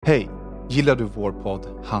Hej! Gillar du vår podd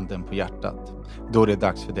Handen på hjärtat? Då är det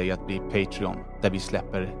dags för dig att bli Patreon, där vi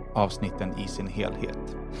släpper avsnitten i sin helhet.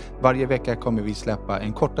 Varje vecka kommer vi släppa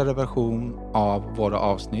en kortare version av våra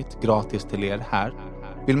avsnitt gratis till er här.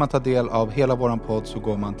 Vill man ta del av hela våran podd så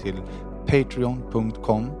går man till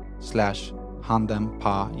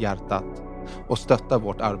patreon.com/handenpahjärtat och stöttar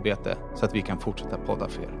vårt arbete så att vi kan fortsätta podda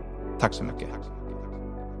för er. Tack så mycket!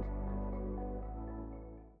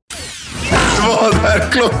 Vad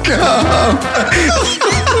är klockan?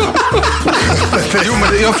 Jo,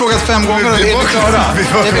 men jag har frågat 5 gånger och är vi klara? Vi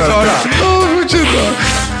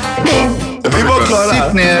var klara.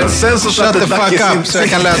 Sitt ner, sen så shut the fuck up så jag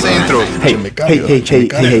kan läsa intro.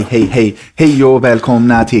 Hej och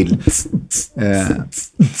välkomna till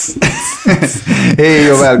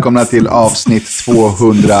Hej och välkomna till avsnitt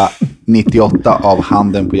 298 av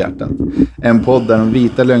Handen på hjärtat. En podd där de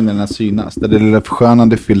vita lögnerna synas, där det lilla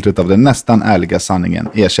förskönande filtret av den nästan ärliga sanningen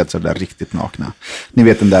ersätts av det riktigt nakna. Ni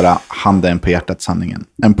vet den där Handen på hjärtat sanningen.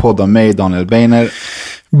 En podd av mig, Daniel Beiner.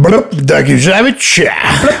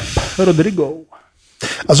 Rodrigo.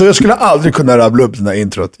 Alltså jag skulle aldrig kunna rabbla upp den här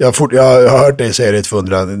introt. Jag har hört dig säga det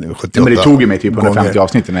 278 ja, men det tog ju mig typ 150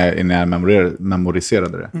 avsnitt när jag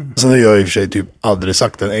memoriserade det. Sen har jag i och för sig typ aldrig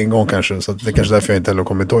sagt den en gång kanske. Så det är kanske därför jag inte heller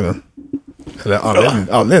kommit ihåg den. Eller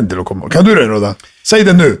anledning till att komma ihåg. Kan du det, Roda? Säg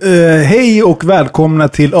det nu. Hej och välkomna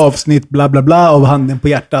till avsnitt bla bla bla av Handen på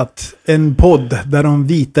hjärtat. En podd där de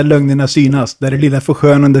vita lögnerna synas. Där det lilla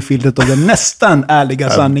förskönande filtret av den nästan ärliga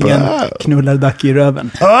sanningen knullar Dacke i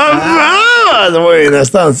röven. Det var ju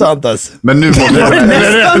nästan sant alltså. Men nu måste jag...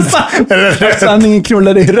 Nästan sant! Sanningen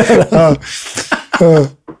knullar i röven. Ja, det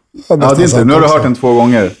är inte. Nu har du hört den 2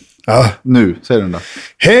 gånger. Ja. Nu, säg den då.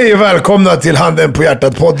 Hej och välkomna till Handen på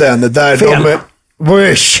hjärtat-podden.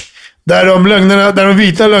 Där de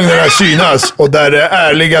vita lögnerna synas och där det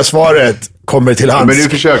ärliga svaret kommer till hands. Men nu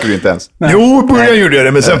försöker du inte ens. Nej. Jo, början gjorde jag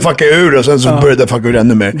det, men sen fuckade jag ur och sen så började jag fucka ur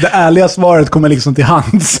ännu mer. Det ärliga svaret kommer liksom till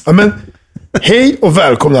hands. Ja, men hej och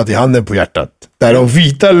välkomna till Handen på hjärtat. Där de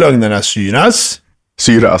vita lögnerna synas.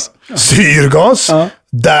 Syrgas. Ja.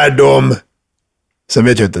 Där de... Sen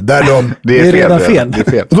vet jag inte. Där de... Det är redan fel. Det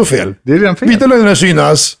är fel. Och då fel. Det är redan fel. Vita lögnerna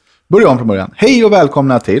synas. Börja om från början. Hej och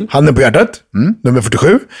välkomna till... Handen på hjärtat. Nummer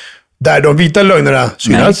 47. Där de vita lögnerna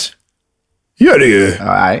synas. Nej. Gör det ju. Ja,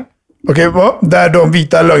 nej. Okej, vad? Där de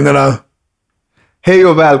vita lögnerna... Hej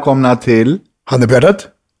och välkomna till... Handen på hjärtat.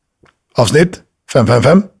 Avsnitt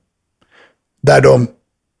 555. Där de...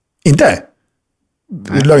 Inte.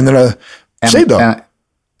 Lögnerna... Säg då.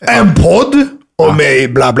 En podd om mig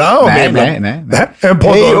bla bla. Och nej, bla. Nej. En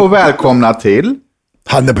podd. Hej och välkomna till...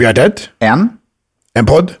 Handen på hjärtat. En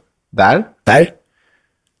podd. Där.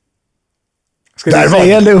 Ska du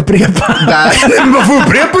säga eller upprepa? Men vad får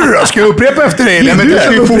upprepa du då? Ska jag upprepa efter dig? Nej, men du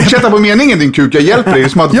ska ju fortsätta på meningen, din kuk. Jag hjälper dig. Det är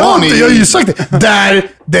som att barn jag har ju sagt det. Där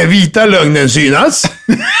den vita lögnen synas.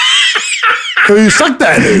 Jag har ju sagt det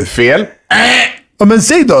här nu. Fel. Ja, men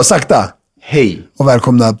säg då, sakta. Hej. Och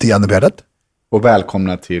välkomna till Handen på hjärtat. Och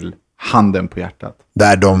välkomna till Handen på hjärtat.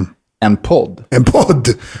 Där de... En podd.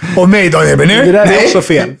 Och mig, Daniel Beiner. Det där är också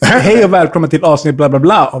fel. Hej och välkomna till avsnitt bla bla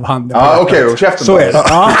bla av Handen på hjärtat. Ja, okej. Och käften. Så är det.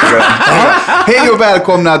 Ja. Hej och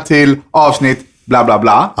välkomna till avsnitt bla bla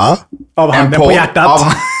bla. Ja. Av Handen på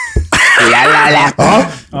hjärtat.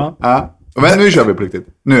 Ja. Men nu kör vi på riktigt.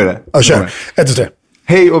 Nu är det. Ja, kör. 1, 2, 3.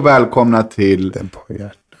 Hej och välkomna till På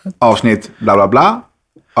hjärtat. avsnitt bla bla bla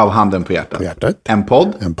av Handen på hjärtat. På hjärtat. En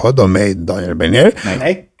podd. En podd om mig, Daniel Beiner.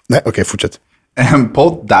 Nej. Nej, okej, fortsätt. En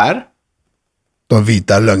podd där. De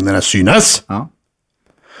vita lögnerna synas. Ja.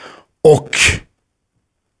 Och...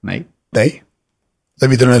 Nej. Nej. Där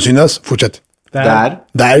vita lögnerna synas. Fortsätt. Där.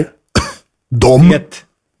 Där.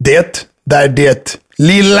 Där det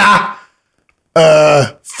lilla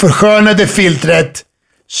förskönade filtret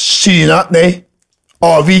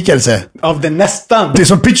avvikelse. Av den nästan. Det är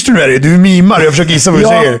som pitch är det. Du mimar. Jag försöker gissa vad du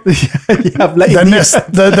säger. Jävla idiot.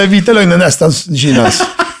 Där vita lögnen nästan synas.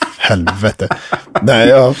 Helvete. Nej,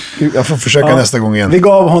 jag får försöka nästa gång igen. Vi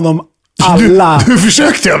gav honom alla... Du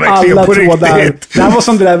försökte jag verkligen alla på trådar. riktigt. Det här var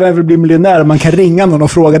som det där Vem vill bli miljonär. Man kan ringa någon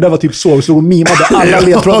och fråga. Det var typ så och mimade alla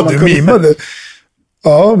ledtrådar man kunde. Mimade.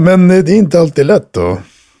 Ja, men det är inte alltid lätt att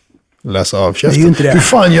läsa av käften. Det är ju inte det. Hur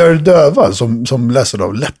fan gör döva som läser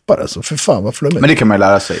av läppar? Alltså, för fan, vad flummigt. Men det kan man ju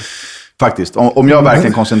lära sig. Faktiskt. Om jag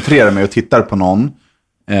verkligen koncentrerar mig och tittar på någon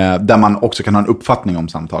där man också kan ha en uppfattning om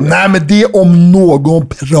samtalet. Nej, men det är om någon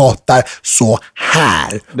pratar så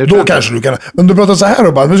här. Då kanske du kan... Men du pratar så här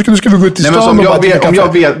och bara, nu ska vi gå ut till stan. Om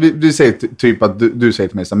jag vet, du säger typ att du säger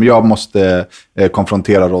till mig så, men jag måste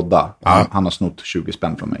konfrontera Rodda. Han har snott 20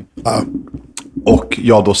 spänn från mig. Ja. och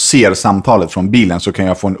jag då ser samtalet från bilen, så kan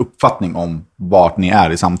jag få en uppfattning om vart ni är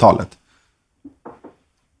i samtalet.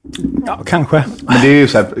 Ja, kanske. Men det är ju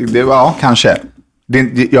så här, ja, kanske.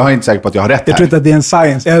 Jag är inte säker på att jag har rätt här. Jag tror inte att det är en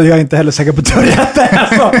science. Jag är inte heller säker på att jag har rätt här.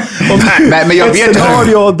 Alltså, men jag vet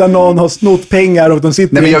scenario där någon har snott pengar och de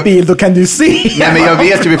sitter i en bil, då kan du se. Nej, men jag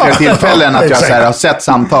vet ju vid flera tillfällen att jag så här, har sett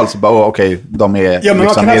samtal så bara, okej, de är ja, men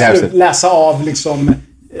liksom, man kan alltså läsa av liksom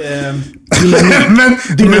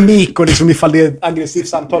dynamik och liksom ifall det är ett aggressivt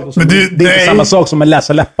samtal. Och så. Men det är inte samma sak som att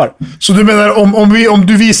läsa läppar. Så du menar, om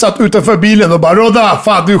du visat utanför bilen och bara, Rodda,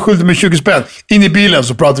 fan du är skyldig med 20 spänn. In i bilen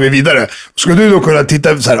så pratar vi vidare. Ska du då kunna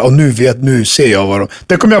titta så här, nu ser jag vad de...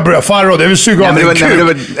 Det kommer jag börja farra och det vill suga av din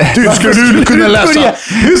kuk. Skulle du kunna läsa?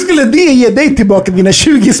 Hur skulle det ge dig tillbaka dina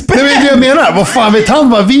 20 spänn? Det är det jag menar. Vad fan vet han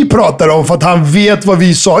vad vi pratar om för att han vet vad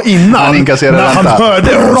vi sa innan. Han inkasserar när han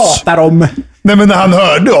hörde oss. Pratar om... Nej, men när han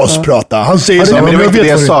hörde oss prata. Han säger så. Men det var inte det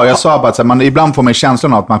jag sa. Jag sa bara att man ibland får man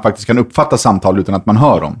känslan av att man faktiskt kan uppfatta samtal utan att man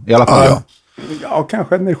hör dem. I alla fall Ja,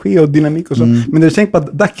 kanske energi och dynamik och så. Men du tänker på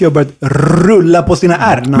att Ducky har börjat rulla på sina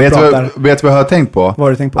ärr när han pratar. Vet du vad jag har tänkt på? Vad har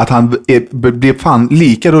du tänkt på? Att han blir fan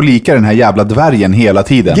likare och likare den här jävla dvärgen hela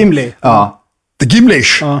tiden. Gimli? Ja. The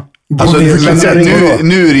Gimlish? Ja. Alltså,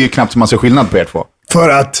 nu är det ju knappt som man ser skillnad på er två. För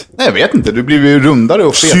att... Nej, jag vet inte. Du blir ju rundare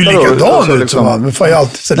och fetare. Ser likadan ut liksom. som han. Men fan, jag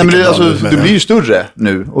alltid sett du blir ju större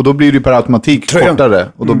nu. Och då blir du per automatik kortare.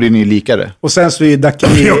 Och då blir ni likare. Och sen så är ju Ducky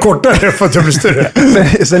med... Jag kortare för att jag blir större.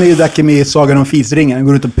 sen är ju Ducky med i Sagan om Fisringen. Han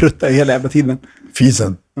går ut och pruttar hela jävla tiden.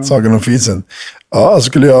 Fisen. Sagan om fisen. Ja,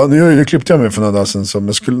 skulle jag... Nu klippte jag mig för några dagar sedan. Som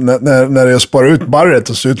jag skulle, när jag sparar ut barret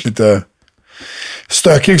och ser ut lite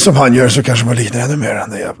stökig som han gör, så kanske man liknar ännu mer den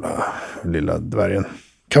där jävla lilla dvärgen.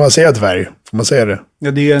 Kan man säga dvärg? Får man säga det?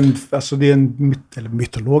 Ja, det är en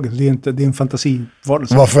mytologisk. Det är en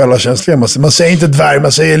fantasivarelse. Varför alla känsliga? Man säger inte dvärg,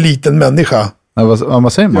 man säger liten människa. Ja,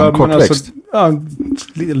 vad säger man? Kortväxt?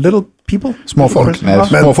 Little people? Småfolk. Men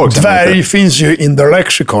småfolk dvärg finns ju in the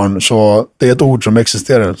lexicon, så det är ett ord som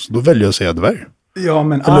existerar. Så då väljer jag att säga dvärg. Ja,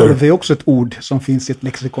 men alv är också ett ord som finns i ett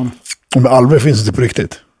lexikon. Men alver finns inte på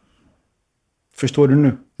riktigt. Förstår du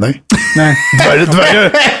nu? Nej. Nej.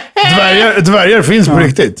 Dvärgar finns på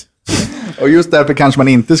riktigt. Och just därför kanske man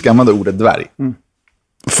inte ska använda ordet dvärg.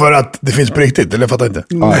 För att det finns på riktigt, eller jag fattar inte.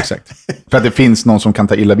 Ja, exakt. För att det finns någon som kan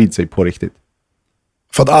ta illa vid sig på riktigt.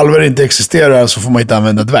 För att alver inte existerar så får man inte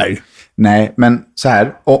använda dvärg. Nej, men så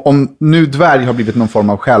här. Om nu dvärg har blivit någon form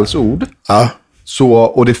av skällsord. Ja. Så,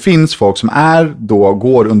 och det finns folk som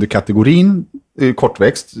går under kategorin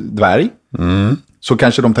kortväxt, dvärg. Så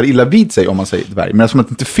kanske de tar illa vid sig om man säger dvärg. Men eftersom att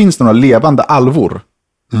det inte finns några levande alvor,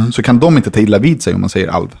 så kan de inte ta illa vid sig om man säger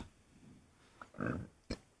alv.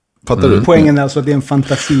 Fattar du? Poängen är alltså att det är en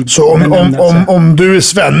fantasi. Så om du är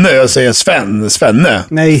Svenne, jag säger Svenne.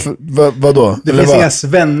 Nej. Vadå? Det finns inga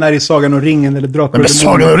svennar i Sagan om ringen eller Drakar. Men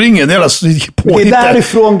Sagan om ringen, det är det är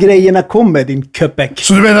därifrån grejerna kommer, din köpek.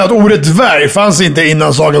 Så du menar att ordet dvärg fanns inte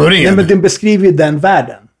innan Sagan om ringen? Nej, men den beskriver ju den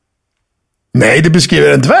världen. Nej, det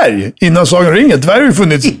beskriver en dvärg. Innan Sagan om ringen. Dvärg har ju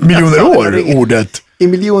funnits miljoner år, ordet. I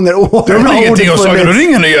miljoner år. Det har väl ingenting om Sagan om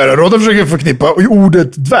ringen att göra. Rodda försöker förknippa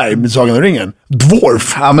ordet dvärg med Sagan om ringen.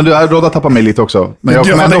 Dwarf. Ja, men Rodda tappar mig lite också. Men jag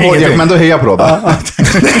kommer ändå heja på Rodda.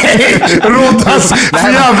 Nej, Roddas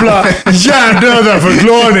jävla hjärndöda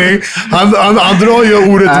förklaring. Han drar ju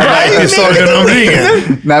ordet dvärg i Sagan om ringen.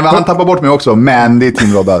 Nej, men han tappar bort mig också. Men det är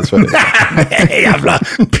Tim Rodda. Nej, jävla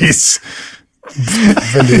piss.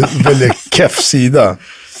 Väldigt keff sida.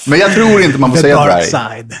 Men jag tror inte man får säga dvärg.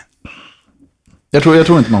 Side. Jag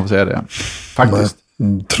tror inte man får säga det. Faktiskt.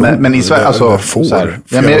 Men i Sverige, alltså...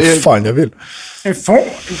 Fan, jag vill.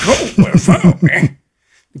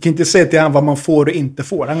 Du kan inte säga till han vad man får och inte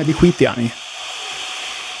får. Det skiter han i.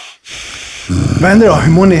 Vad händer då?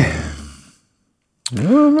 Hur mår ni?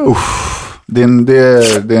 Det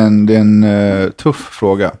är en tuff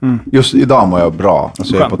fråga. Just idag mår jag bra.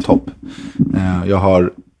 Alltså jag är på topp. Jag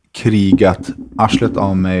har krigat arslet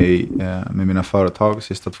av mig med mina företag de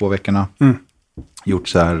sista 2 veckorna. Gjort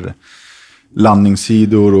så här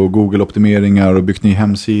landningssidor och Google-optimeringar och byggt ny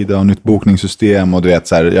hemsida och nytt bokningssystem. Och du vet,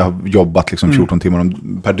 så här, jag har jobbat liksom 14 timmar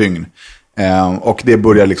per dygn. Och det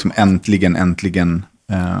börjar liksom äntligen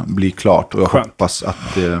bli klart. Och jag hoppas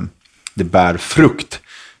att det bär frukt.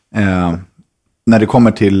 När det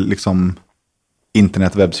kommer till liksom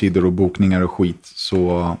internet, webbsidor och bokningar och skit,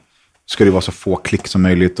 så ska det vara så få klick som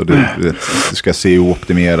möjligt och det ska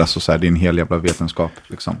SEO-optimeras och så här. Det är en hel jävla vetenskap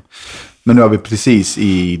liksom. Men nu har vi precis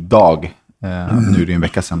idag, nu är det en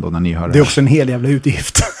vecka sedan då när ni hör det. Det är också en hel jävla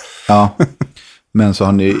utgift. Ja. Men så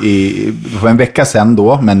har ni för en vecka sedan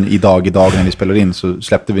då, men idag när vi spelar in så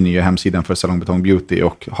släppte vi nya hemsidan för Salong Betong Beauty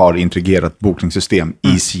och har integrerat bokningssystem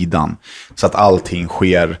i sidan. Så att allting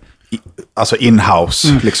sker alltså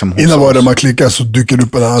in-house. Liksom, innan var det man klickar så dyker det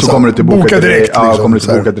upp en annan. Så kommer du till boka direkt. Ja, liksom, kommer du till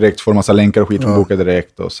boka direkt, får en massa länkar och skit från boka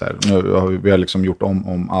direkt. Och så här. Nu har vi har liksom gjort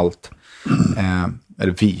om allt.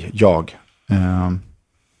 Eller jag.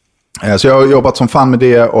 Så jag har jobbat som fan med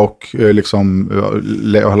det och liksom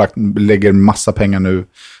lägger massa pengar nu. Jag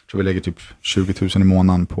tror vi lägger typ 20 000 i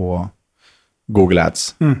månaden på Google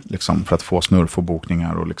Ads. Liksom, för att få snurr, få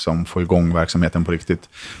bokningar och liksom få igång verksamheten på riktigt.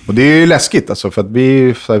 Och det är läskigt alltså, för att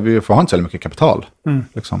vi får inte så mycket kapital.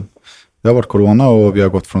 Liksom. Det har varit corona och vi har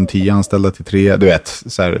gått från 10 anställda till 3. Du vet,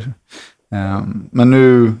 så här. Men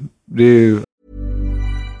nu, det är ju...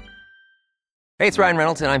 Hey, it's Ryan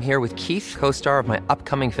Reynolds, and I'm here with Keith, co-star of my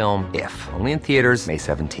upcoming film, If, only in theaters May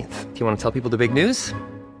 17th. Do you want to tell people the big news?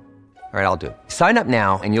 All right, I'll do it. Sign up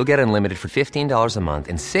now and you'll get unlimited for $15 a month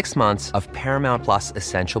and 6 months of Paramount Plus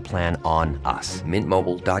Essential Plan on us.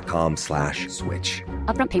 MintMobile.com/switch.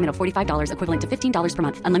 Upfront payment of $45 equivalent to $15 per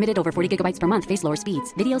month. Unlimited over 40 gigabytes per month. Face lower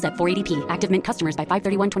speeds. Videos at 480p. Active Mint customers by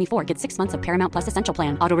 531.24 get 6 months of Paramount Plus Essential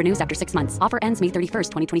Plan. Auto renews after 6 months. Offer ends May 31st,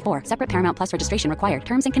 2024. Separate Paramount Plus registration required.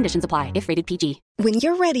 Terms and conditions apply if rated PG. When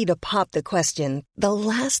you're ready to pop the question, the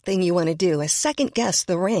last thing you want to do is second-guess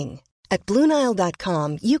the ring. At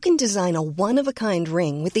BlueNile.com, you can design a one-of-a-kind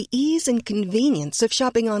ring with the ease and convenience of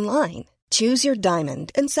shopping online. Choose your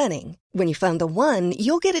diamond and setting. When you find the one,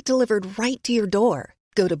 you'll get it delivered right to your door.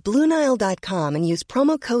 Go to BlueNile.com and use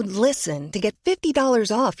promo code LISTEN to get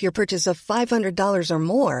 $50 off your purchase of $500 or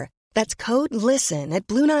more. That's code LISTEN at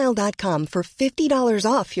BlueNile.com for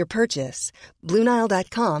 $50 off your purchase.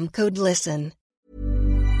 BlueNile.com, code LISTEN.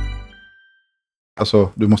 Alltså,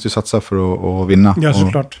 du måste ju satsa för att vinna. Ja,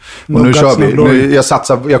 såklart. Och nu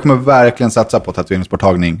kör vi. Jag kommer verkligen satsa på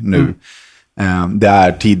tatueringsborttagning nu. Det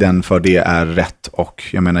är tiden för det är rätt. Och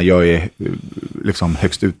jag menar, jag är liksom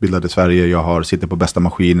högst utbildad i Sverige. Jag sitter på bästa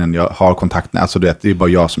maskinen. Jag har kontakt. Alltså det är bara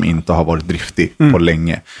jag som inte har varit driftig på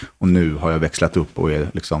länge. Och nu har jag växlat upp och är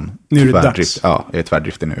liksom tvärdrift. Ja, jag är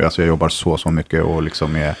tvärdriftig nu. Alltså jag jobbar så mycket och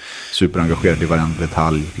liksom är superengagerad i varenda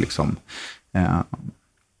detalj. Liksom.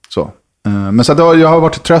 Så. Men så jag har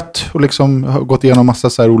varit trött och liksom har gått igenom massa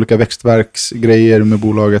så här olika växtverksgrejer med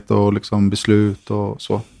bolaget och liksom beslut och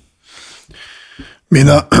så.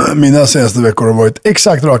 Mina senaste veckor har varit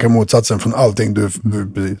exakt raka motsatsen från allting du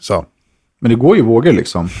sa. Men det går ju vågor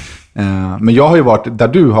liksom. Men jag har ju varit där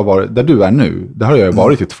du är nu. Där har jag ju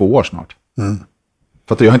varit i 2 år snart.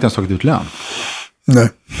 För att jag har inte ens tagit ut lön. Nej.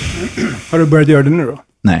 Har du börjat göra det nu då?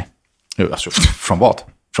 Nej. Alltså, från vad?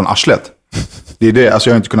 Från arslet. Det är det, alltså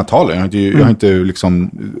jag har inte kunnat ta det. Jag har inte liksom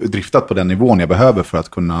driftat på den nivån jag behöver för att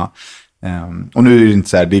kunna... och nu är det inte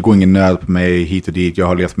så här, det går ingen nöd på mig hit och dit. Jag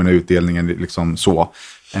har levt med den utdelningen liksom så.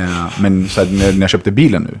 Men så här, när jag köpte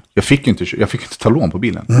bilen nu, jag fick inte ta lån på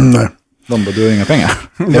bilen. Nej. De bara, du har inga pengar.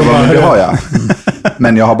 Jag bara, men det har jag.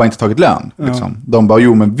 Men jag har bara inte tagit lön. Liksom. De bara,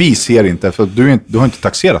 jo men vi ser inte, för du har inte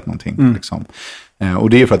taxerat någonting. Liksom. Och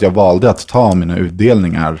det är för att jag valde att ta mina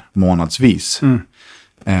utdelningar månadsvis.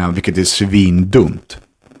 Vilket är svindumt.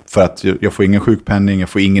 För att jag får ingen sjukpenning, jag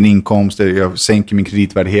får ingen inkomst, jag sänker min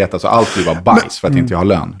kreditvärdighet. Alltså allt blir bara bajs för att inte jag har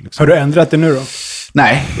lön. Liksom. Har du ändrat det nu då?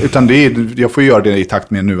 Nej, utan jag får göra det i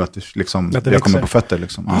takt med nu att, liksom, att jag kommer på fötter.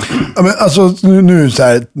 Liksom. Ja. Ja, men alltså, nu så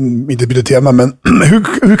här, inte byta tema, men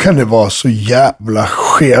hur kan det vara så jävla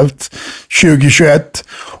skevt 2021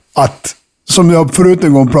 att... Som jag förut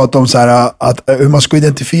en gång pratade om så här, att hur man ska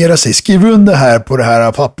identifiera sig. Skriv under här på det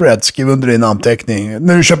här pappret. Skriv under din namnteckning.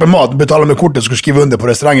 När du köper mat, betalar med kortet, ska du skriva under på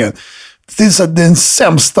restaurangen. Det är så här, den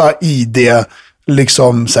sämsta ID,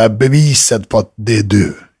 liksom så här, beviset på att det är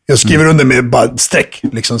du. Jag skriver under med bara streck.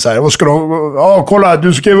 Liksom så här. Vad ska du... kolla,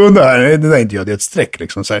 du skriver under här. Nej, det där är inte jag, det är ett streck.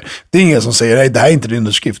 Liksom så här. Det är ingen som säger, nej, det här är inte din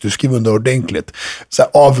underskrift. Du skriver under ordentligt. Så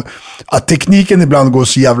här, av att tekniken ibland går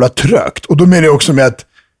så jävla trögt. Och då menar jag också med att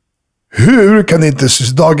hur kan inte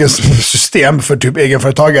dagens system för typ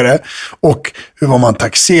egenföretagare och hur man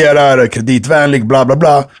taxerar, kreditvänlig, bla bla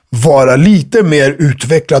bla, vara lite mer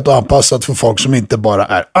utvecklat och anpassat för folk som inte bara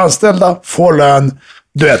är anställda, får lön,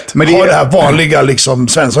 du vet, men har det här vanliga liksom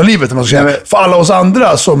svenssonlivet. För alla oss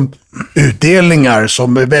andra som utdelningar,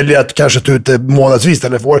 som väljer att kanske ta ut det månadsvis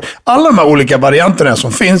eller får alla de här olika varianterna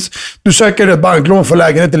som finns. Du söker ett banklån för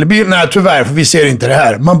lägenhet eller bil. Nej, tyvärr, för vi ser inte det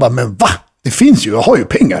här. Man bara, men va? Det finns ju, jag har ju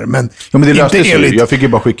pengar, men det inte enligt... Jag fick ju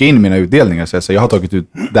bara skicka in mina utdelningar. Så jag har tagit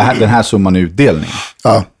ut den här summan utdelning.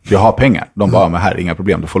 Ja. Jag har pengar. De bara, men här, inga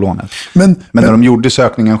problem, du får lånet. Men när de gjorde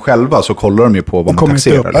sökningen själva så kollar de ju på vad man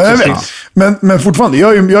taxerar. Ja, jag vet. Men fortfarande,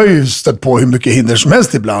 jag har ju stött på hur mycket hinder som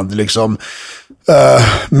helst ibland. Liksom.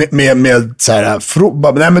 Med så här,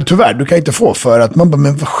 nej men tyvärr, du kan inte få, för att man bara,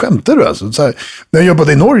 men vad skämtar du alltså? Så här, när jag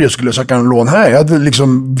jobbade i Norge skulle jag söka en lån här. Jag hade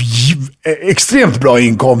liksom extremt bra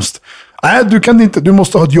inkomst. Nej, du kan inte, du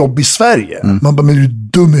måste ha ett jobb i Sverige. Man bara, men du är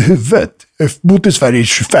dum i huvudet. Jag har bott i Sverige i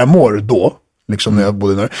 25 år då, liksom när jag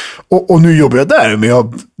bodde i Norge. Och nu jobbar jag där, men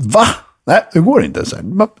va? Nej, det går inte. Så här.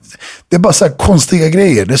 Det är bara så här konstiga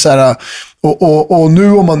grejer. Det är så här, och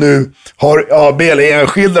nu om man nu har B eller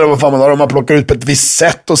enskilda eller vad fan man har, om man plockar ut på ett visst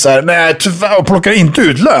sätt och så här, nej tyvärr, och plockar inte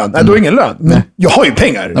ut lön. Nej, då är ingen lön. Men jag har ju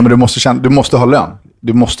pengar. Ja, men du måste ha lön.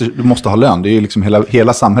 Du måste ha lön. Det är ju liksom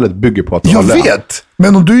hela samhället bygger på att du har lön. Jag vet.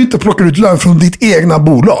 Men om du inte plockar ut lön från ditt egna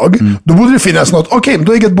bolag, då borde det finnas något. Okej, men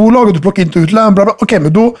du har eget bolag och du plockar inte ut lön. Okej,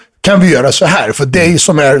 men då kan vi göra så här. För dig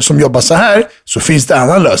som jobbar så här, så finns det en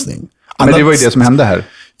annan lösning. Men det var ju det som hände här.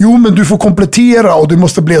 Jo, men du får komplettera och det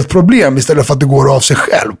måste bli ett problem istället för att det går av sig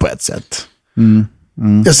själv på ett sätt.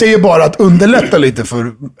 Jag säger bara att underlätta lite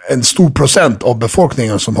för en stor procent av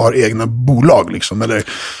befolkningen som har egna bolag. Liksom, eller...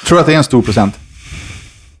 Tror du att det är en stor procent?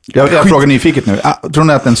 Jag frågar nyfiket nu. Tror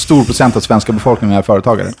ni att en stor procent av svenska befolkningen är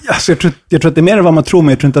företagare? Alltså, jag tror att det är mer än vad man tror, men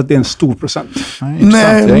jag tror inte att det är en stor procent.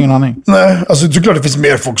 Nej, jag har ingen aning. Nej, alltså det är klart det finns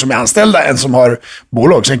mer folk som är anställda än som har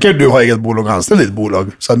bolag. Sen kan du ha eget bolag och anställa ditt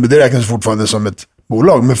bolag. Så det räknas fortfarande som ett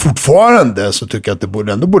bolag. Men fortfarande så tycker jag att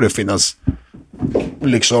det ändå borde finnas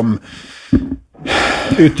liksom...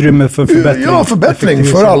 Utrymme för förbättring. Ja, förbättring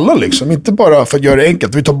för alla liksom. Inte bara för att göra det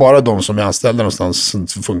enkelt. Vi tar bara de som är anställda någonstans,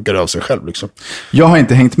 sen funkar det av sig själv liksom. Jag har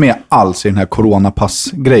inte hängt med alls i den här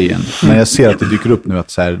coronapass-grejen. Men jag ser att det dyker upp nu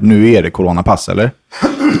att så här, nu är det coronapass, eller?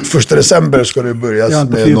 1 december ska det börja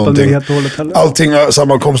med någonting. Allting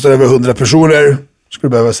sammankomster över 100 personer. Skulle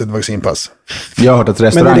behövas ett vaccinpass. Jag har hört att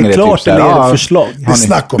restauranger är typ så här. Men det är klart det är förslag. Det är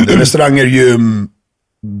snack om det. Restauranger, gym...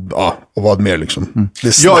 Ja, och vad mer liksom.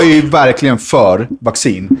 Jag är ju verkligen för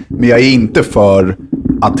vaccin, men jag är inte för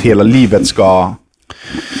att hela livet ska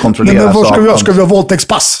kontrolleras. Nej, men vad ska vi ha? Ska vi ha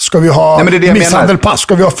våldtäktspass? Ska vi ha misshandelpass?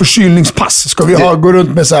 Ska vi ha förkylningspass? Ska vi gå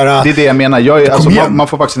runt med så här... Det är det jag menar. Man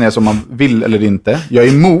får vaccinera som man vill eller inte. Jag är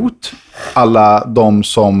emot alla de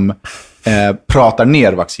som pratar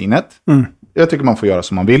ner vaccinet. Jag tycker man får göra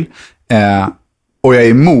som man vill. Och jag är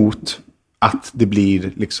emot att det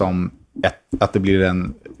blir liksom... Att det blir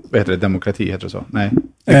en, vad heter det, demokrati heter det så? Nej,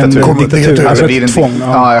 diktatur. Alltså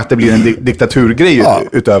att det blir en diktaturgrej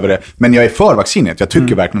utöver det. Men jag är för vaccinet. Jag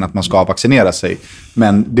tycker verkligen att man ska vaccinera sig.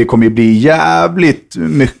 Men det kommer ju bli jävligt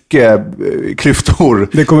mycket klyftor.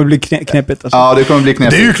 Det kommer bli knepigt. Alltså. Ja, det kommer bli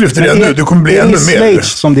knepigt. Det är ju klyftor redan nu. Det kommer bli ännu mer. Det är Schweiz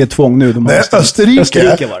som det är tvång nu. Nej,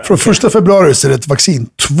 Österrike från 1 februari så är det ett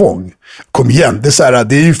vaccintvång. Kom igen. Det är så här,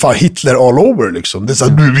 det är ju fan Hitler all over liksom. Det är så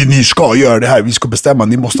här, ni ska göra det här. Vi ska bestämma.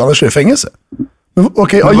 Ni måste annars är det fängelse.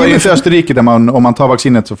 Okay, men vad är det för Österrike där om man tar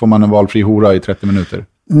vaccinet så får man en valfri hora i 30 minuter?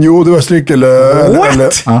 Jo, det var Österrike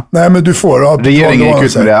eller nej, men du får... Ja, regeringen gick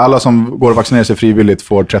ut med det. Alla som går och vaccinerar sig frivilligt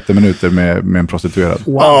får 30 minuter med en prostituerad.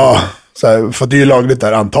 Wow. Så här, för det är ju lagligt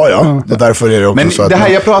där, antar jag. Och därför är det också men så att... Det här,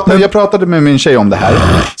 jag pratade med min tjej om det här.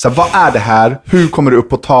 Så här, vad är det här? Hur kommer det upp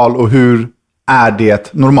på tal och hur är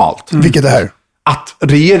det normalt? Vilket är det här? Att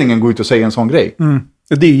regeringen går ut och säger en sån grej.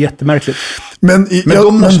 Det är ju jättemärkligt. Men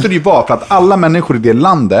då måste det ju vara för att alla människor i det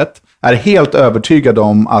landet är helt övertygade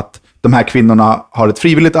om att de här kvinnorna har ett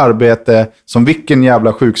frivilligt arbete som vilken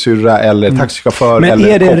jävla sjuksyrra eller taxichaufför men eller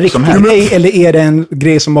är det en kock som riktig grej eller är det en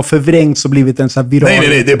grej som har förvrängts och blivit en sån här viral?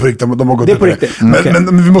 Nej, det är på riktigt. De har gått det är på riktigt.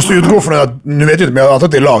 Men vi måste ju utgå från att, nu vet jag inte, men jag antar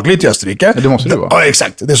att det är lagligt i Österrike. Ja, det måste det vara. Ja,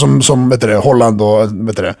 exakt. Det är som vet du, Holland och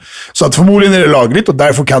vet du. Så att förmodligen är det lagligt och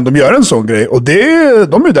därför kan de göra en sån grej. Och de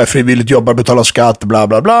är ju där frivilligt, jobbar, betalar skatt, bla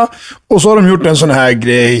bla bla. Och så har de gjort en sån här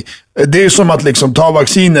grej. Det är som att liksom ta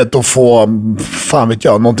vaccinet och få, fan vet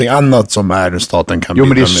jag, någonting annat som är staten kan. Jo,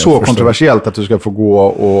 men det är så kontroversiellt att du ska få gå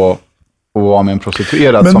och vara med en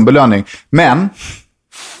prostituerad som belöning. Men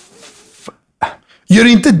gör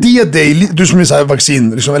inte det dig, du som är så här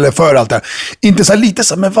vaccin, liksom, eller för allt det här, inte så här lite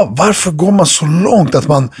så här, men varför går man så långt att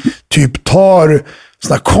man typ tar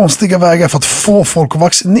såna konstiga vägar för att få folk att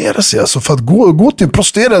vaccinera sig? Alltså för att gå till en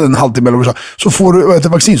prostituerad en halvtimme eller så får du ett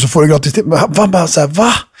vaccin, så får du gratis. Bara så här,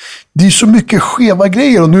 va? Det är så mycket skeva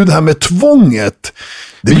grejer och nu det här med tvånget.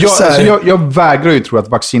 Jag vägrar ju tro att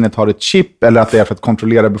vaccinet har ett chip eller att det är för att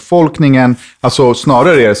kontrollera befolkningen. Alltså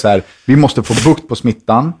snarare är det så här, vi måste få bukt på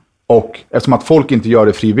smittan. Och eftersom att folk inte gör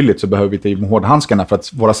det frivilligt så behöver vi ta i med hårdhandskarna för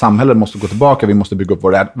att våra samhällen måste gå tillbaka, vi måste bygga upp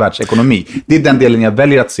vår världsekonomi. Det är den delen jag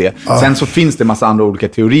väljer att se. Sen så finns det en massa andra olika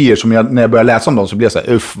teorier som när jag börjar läsa om dem så blir jag så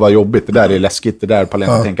här, vad jobbigt, det där är läskigt, det där pallar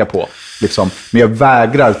jag inte tänka på. Liksom. Men jag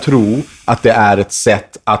vägrar tro att det är ett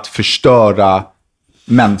sätt att förstöra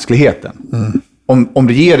mänskligheten. Om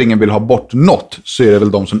regeringen vill ha bort något så är det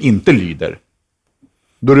väl de som inte lyder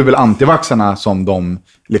Då är det väl antivaxarna som de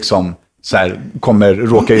liksom så här, kommer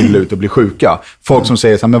råka illa ut och bli sjuka. Folk som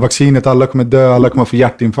säger så här, men vaccinet, alla kommer dö, alla kommer få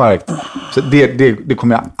hjärtinfarkt. Så det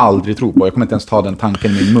kommer jag aldrig tro på. Jag kommer inte ens ta den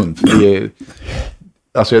tanken i min mun. För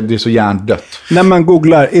det är så hjärndött. När man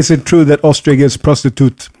googlar, is it true that Austria gives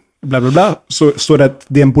prostitute bla bla bla, så står det att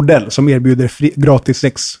det är en bordell som erbjuder gratis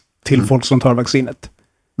sex till folk som tar vaccinet.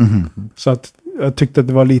 Så att jag tyckte att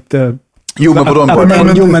det var lite...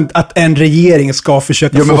 Att en regering ska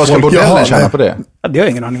försöka få men vad ska folk... bordellen tjäna på det? Ja, det har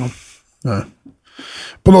jag ingen aning om. Nej.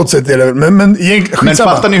 På något sätt är det men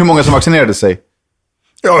fattar ni hur många som vaccinerade sig?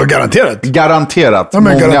 Ja, garanterat. Garanterat. Ja,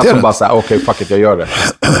 men många garanterat. som bara säger okej, fuck it, jag gör det.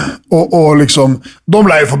 Och liksom, de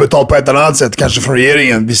lär ju få betalt på ett annat sätt, kanske från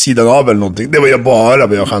regeringen vid sidan av eller någonting. Det var jag bara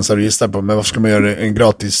vad jag chansar att gissa på. Men varför ska man göra en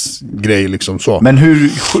gratis grej liksom så? Men hur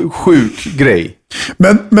sjuk grej?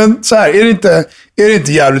 Men så här, är det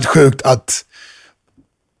inte jävligt sjukt att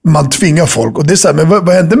man tvingar folk? Och det är så här, men vad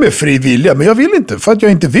händer med fri vilja? Men jag vill inte, för att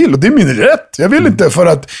jag inte vill. Och det är min rätt. Jag vill inte för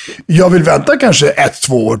att jag vill vänta kanske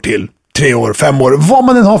 1-2 år till. 3 år, 5 år, vad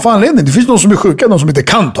man än har för anledning. Det finns någon som är sjuka, någon som inte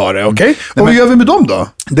kan ta det, okej? Och vad gör vi med dem då?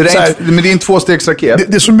 Men det är en 2-stegsraket.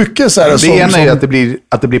 Det är så mycket så här. Det ena är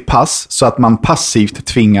att det blir pass, så att man passivt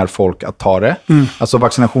tvingar folk att ta det. Alltså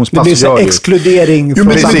vaccinationspass. Det blir så exkludering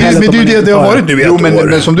från samhället. Men det har varit nu i 1 år.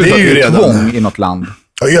 Men som du sa, det är tvång i något land.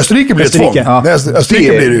 Ja, i Österrike blir det tvång. Ja,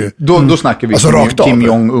 Österrike blir det ju. Då snackar vi alltså, Kim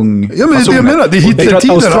Jong-Un. Ja, men det jag menar, det är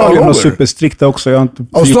Hitler-tiden. Australien var superstrikta också.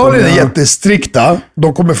 Australien är jättestrikta.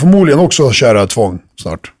 De kommer förmodligen också köra tvång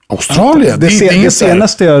snart. Australien? Det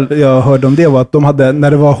senaste jag hörde om det var att de hade,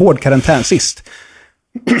 när det var hård karantän sist,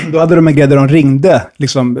 då hade de en grej där de ringde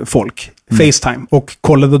liksom folk, FaceTime, och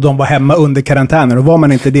kollade att de var hemma under karantänen. Och var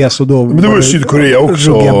man inte det så då... Men det var ju Sydkorea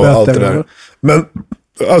också och allt det där. Men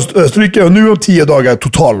Österrike har nu om 10 dagar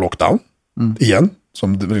total lockdown igen.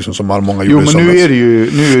 Som många gjorde. Jo, men nu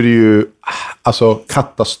är det ju alltså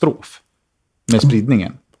katastrof med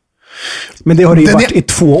spridningen. Men det har det ju varit i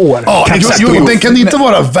 2 år. Ja, exakt. Jo, den kan inte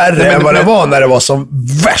vara värre än vad det var när det var som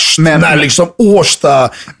värst. När liksom Årsta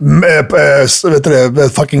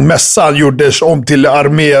fucking mässan gjordes om till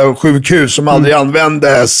armésjukhus som aldrig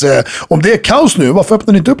användes. Om det är kaos nu, varför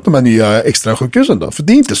öppnar ni inte upp de här nya extra sjukhusen då? För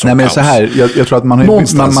det är inte så kaos. Men så här, jag tror att man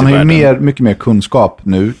har ju mycket mer kunskap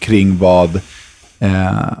nu kring vad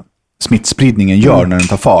smittspridningen gör när den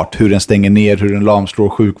tar fart. Hur den stänger ner, hur den lamslår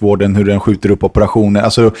sjukvården, hur den skjuter upp operationer.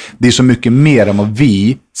 Alltså, det är så mycket mer än vad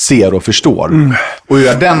vi ser och förstår. Och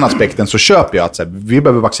ur den aspekten så köper jag att så här, vi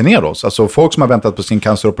behöver vaccinera oss. Alltså, folk som har väntat på sin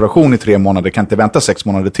canceroperation i 3 månader kan inte vänta 6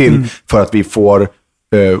 månader till för att vi får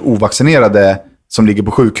ovaccinerade som ligger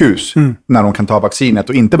på sjukhus när de kan ta vaccinet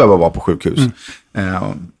och inte behöva vara på sjukhus.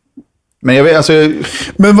 Men jag vet, alltså...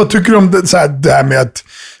 Men vad tycker du om det här med att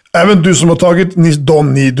även du som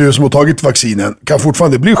har tagit vaccinen kan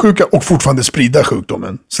fortfarande bli sjuka och fortfarande sprida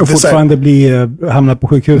sjukdomen. Så och fortfarande hamna på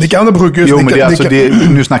sjukhus. Ni kan hamna på sjukhus. Jo,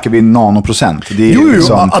 men nu snackar vi nanoprocent. Det är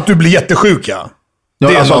liksom... att du blir jättesjuk, ja. Det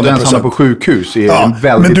är alltså att den hamnar på sjukhus är en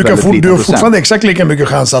väldigt, men du har fortfarande exakt lika mycket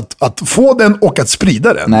chans att få den och att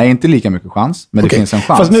sprida den. Nej, inte lika mycket chans, men det finns en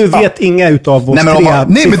chans. Fast nu vet inga utav oss nej,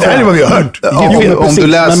 men det här är vad vi har hört. Om du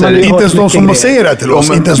läser... Inte ens de som säger det till oss.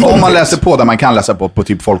 Om man läser på där man kan läsa på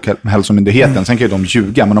typ Folkhälsomyndigheten, sen kan ju de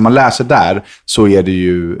ljuga. Men om man läser där så är det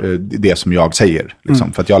ju det som jag säger.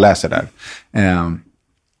 Liksom, för att jag läser där.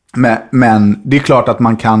 Men det är klart att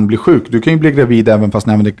man kan bli sjuk. Du kan ju bli gravid även fast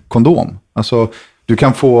ni använder kondom. Alltså... Du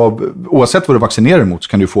kan få, oavsett vad du vaccinerar emot så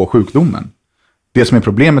kan du få sjukdomen. Det som är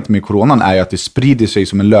problemet med coronan är ju att det sprider sig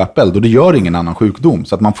som en löpeld och det gör ingen annan sjukdom.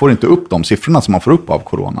 Så att man får inte upp de siffrorna som man får upp av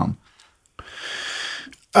coronan.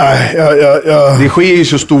 Det sker i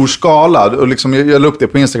så stor skala. Och liksom, jag la upp det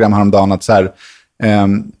på Instagram häromdagen att så här,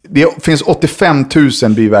 det finns 85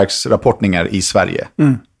 000 biverksrapportningar i Sverige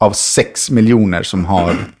av 6 miljoner som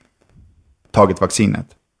har tagit vaccinet.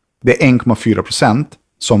 Det är 1,4%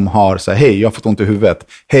 som har så här, hej, jag har fått ont i huvudet.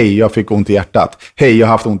 Hej, jag fick ont i hjärtat. Hej, jag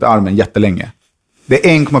har haft ont i armen jättelänge. Det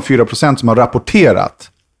är 1,4% som har rapporterat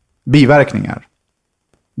biverkningar.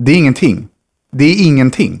 Det är ingenting. Det är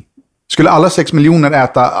ingenting. Skulle alla 6 miljoner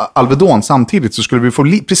äta Alvedon samtidigt så skulle vi få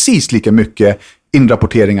precis lika mycket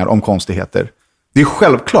inrapporteringar om konstigheter. Det är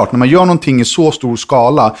självklart, när man gör någonting i så stor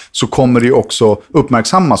skala så kommer det också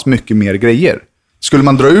uppmärksammas mycket mer grejer. Skulle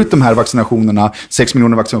man dra ut de här vaccinationerna, 6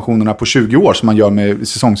 miljoner vaccinationerna på 20 år som man gör med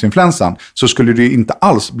säsongsinfluensan, så skulle det inte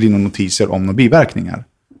alls bli några notiser om några biverkningar.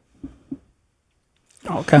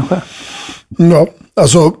 Ja, kanske. Ja,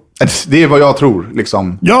 alltså... Det är vad jag tror,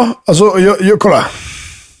 liksom. Ja, alltså, kolla.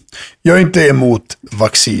 Jag är inte emot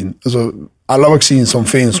vaccin. Alltså, alla vaccin som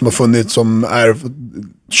finns, som har funnits, som är...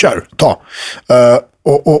 Kör, ta.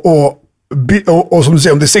 och som du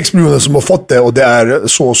säger, om det är 6 miljoner som har fått det och det är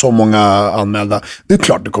så många anmälda, det är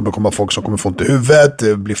klart det kommer komma folk som kommer få ont i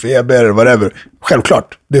huvudet, bli feber, whatever.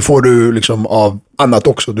 Självklart. Det får du liksom av annat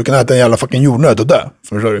också. Du kan äta en jävla fucking jordnöt och dö.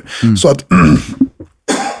 Förstår du?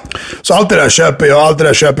 Så allt det där köper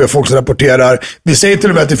jag, folk som rapporterar. Vi säger till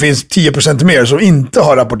och med att det finns 10% mer som inte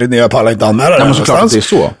har rapporterat, på alla inte anmäla det. Men såklart att det är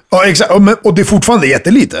så. Ja, exakt. Och det är fortfarande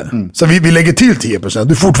jättelite. Så vi lägger till 10%.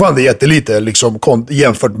 Det är fortfarande jättelite liksom,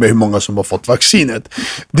 jämfört med hur många som har fått vaccinet.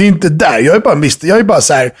 Det är inte där. Jag är bara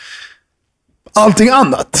så här. Allting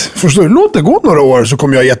annat. Förstår du? Låt det gå några år så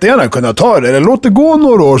kommer jag jättegärna kunna ta det. Eller låt det gå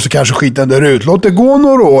några år så kanske skiten dör ut. Låt det gå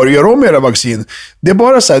några år, gör om era vaccin. Det är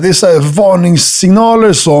bara så här, det är så här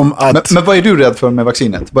varningssignaler som att... Men vad är du rädd för med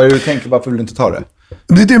vaccinet? Vad är det du tänker, varför vill du inte ta det?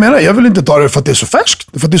 Det är det jag menar. Jag vill inte ta det för att det är så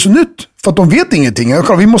färskt. För att det är så nytt. För att de vet ingenting.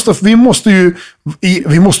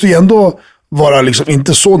 Vi måste ju ändå vara liksom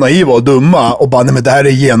inte så naiva och dumma och bara, nej men det här är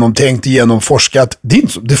genomtänkt, genomforskat.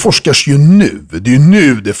 Det forskas ju nu. Det är ju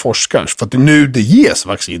nu det forskas. För att det är nu det ges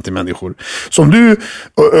vaccin till människor. Som du,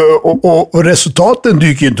 och resultaten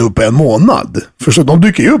dyker ju inte upp på en månad. Förstår, de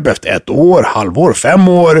dyker ju upp efter 1 år, halvår, 5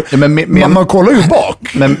 år. Ja, man kollar ju bak.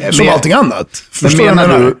 Som allting annat.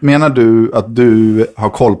 Menar du att du har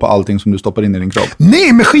koll på allting som du stoppar in i din kropp?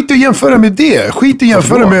 Nej, men skit i att jämföra med det. Skit i att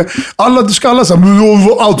jämföra med alla, du ska alla säga,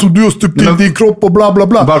 allt som du har stoppat in din kropp och bla bla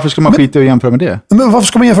bla. Varför ska man skita och jämföra med det? Men varför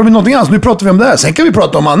ska man jämföra med någonting annat? Nu pratar vi om det här. Sen kan vi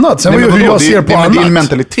prata om annat. Sen hur jag ser på annat. Det är din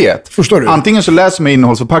mentalitet. Förstår du? Antingen så läser man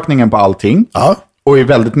innehållsförpackningen på allting och är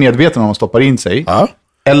väldigt medveten om vad man stoppar in sig.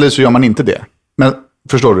 Eller så gör man inte det. Men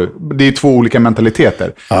förstår du? Det är 2 olika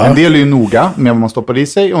mentaliteter. En del är ju noga med vad man stoppar i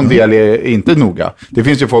sig och en del är inte noga. Det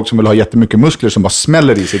finns ju folk som vill ha jättemycket muskler som bara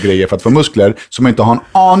smäller i sig grejer för att få muskler, som inte har en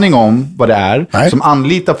aning om vad det är. Nej. Som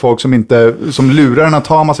anlitar folk som lurar en att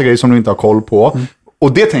ta en massa grejer som de inte har koll på.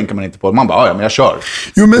 Och det tänker man inte på. Man bara, ja men jag kör.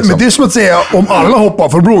 Jo, men det är som att säga, om alla hoppar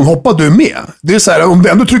för bron, hoppar du med. Det är så här, om du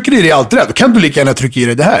ändå trycker i dig allt rätt, då kan du lika gärna trycka i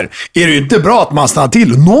dig det här. Är det ju inte bra att man stannar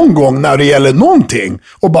till någon gång när det gäller någonting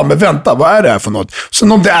och bara, men vänta, vad är det här för något?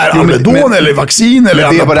 Sen om det är Alvedon eller vaccin eller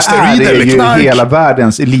andra steroider eller knark. Det är ju hela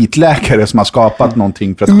världens elitläkare som har skapat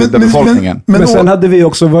någonting för att skydda befolkningen. Men sen hade vi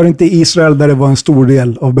också, var det inte Israel där det var en stor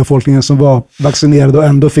del av befolkningen som var vaccinerade och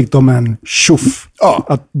ändå fick de en tjoff? Ja,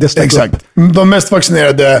 att det exakt. De mest vaccinerade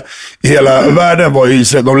i hela världen var ju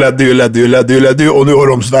Israel. De ledde ju. Och nu har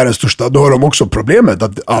de världens största. Då har de också problemet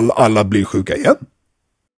att alla blir sjuka igen.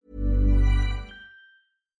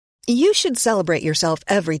 You should celebrate yourself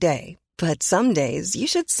every day. But some days you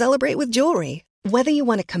should celebrate with jewelry. Whether you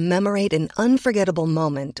want to commemorate an unforgettable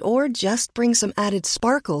moment or just bring some added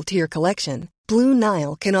sparkle to your collection, Blue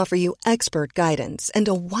Nile can offer you expert guidance and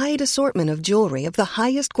a wide assortment of jewelry of the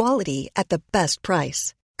highest quality at the best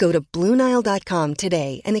price. Go to BlueNile.com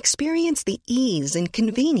today and experience the ease and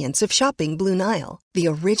convenience of shopping Blue Nile, the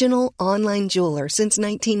original online jeweler since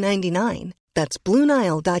 1999. That's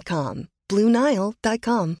BlueNile.com.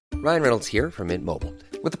 BlueNile.com. Ryan Reynolds here from Mint Mobile.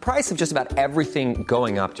 With the price of just about everything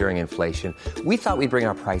going up during inflation, we thought we'd bring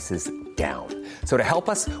our prices down. So to help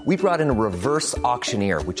us, we brought in a reverse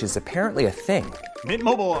auctioneer, which is apparently a thing. Mint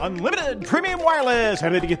Mobile Unlimited Premium Wireless. How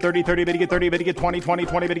to get 30, 30, how to get 30, how to get 20, 20,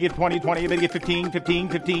 20, how to get 20, 20, how to get 15, 15,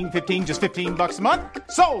 15, 15, just $15 a month?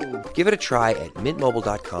 Sold! Give it a try at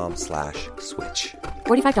mintmobile.com/switch.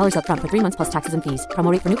 $45 up front for 3 months plus taxes and fees.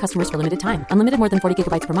 Promo rate for new customers for limited time. Unlimited more than 40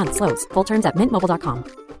 gigabytes per month. Slows full terms at mintmobile.com.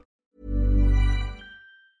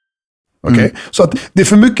 Okej, så att det är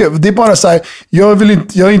för mycket, det är bara så här, jag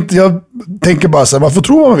tänker bara så här, man får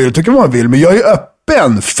tro vad man vill, tycker vad man vill, men jag är öppen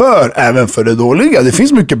även för det dåliga. Det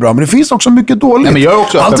finns mycket bra, men det finns också mycket dåligt. Nej, men jag är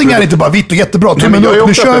också allting är inte bara vitt och jättebra. Nej, men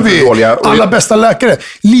nu kör vi alla bästa läkare.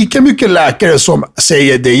 Lika mycket läkare som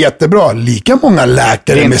säger det är jättebra, lika många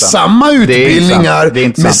läkare med samma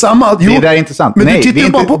utbildningar, med samma... Jo, det är intressant.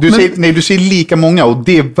 Men du säger lika många och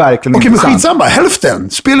det är verkligen intressant. Okej, men skitsamma, hälften.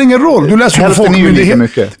 Spelar ingen roll. Du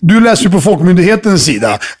läser ju på Folkmyndighetens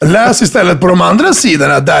sida. Läs istället på de andra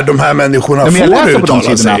sidorna där de här människorna får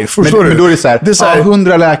uttala sig. Förstår du? Men då är det så här,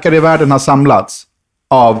 100 läkare i världen har samlats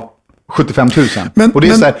av 75 000. Och det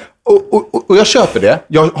är så här, och jag köper det.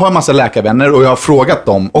 Jag har en massa läkarvänner och jag har frågat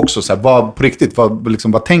dem också så här,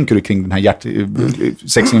 vad tänker du kring den här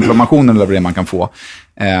sexinflammationen eller vad det är man kan få?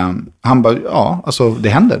 Han bara, ja, alltså det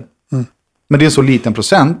händer. Men det är så liten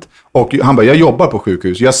procent. Och han bara, jag jobbar på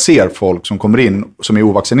sjukhus. Jag ser folk som kommer in som är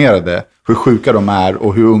ovaccinerade. Hur sjuka de är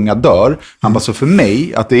och hur unga dör. Han bara, så för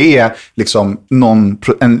mig att det är liksom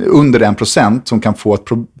under 1% som kan få ett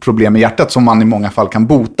problem i hjärtat som man i många fall kan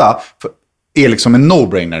bota. Är liksom en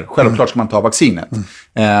no-brainer. Självklart ska man ta vaccinet.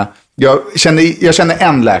 Jag känner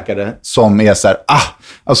en läkare som är så här,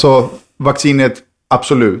 alltså vaccinet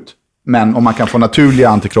absolut. Men om man kan få naturliga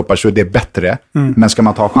antikroppar så är det bättre. Men ska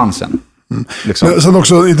man ta chansen? Liksom. Sen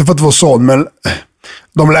också, inte för att vara sån, men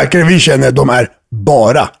de läkare vi känner, de är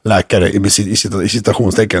bara läkare i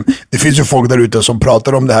citationstecken. Det finns ju folk där ute som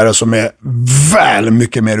pratar om det här som är väl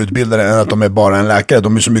mycket mer utbildade än att de är bara en läkare.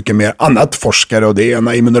 De är så mycket mer annat, forskare och det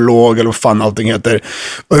ena, immunolog eller vad fan allting heter.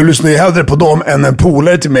 Och jag lyssnar ju hellre på dem än en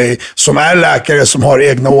polare till mig som är läkare, som har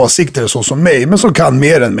egna åsikter så som mig, men som kan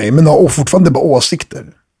mer än mig, men har fortfarande bara åsikter.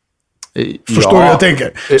 Förstår du vad jag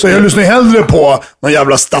tänker? Så jag lyssnar hellre på någon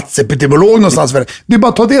jävla statsepidemiolog någonstans. Det är bara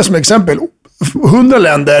att ta det som exempel. 100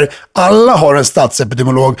 länder, alla har en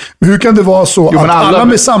statsepidemiolog. Men hur kan det vara så att alla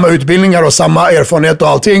med samma utbildningar och samma erfarenhet och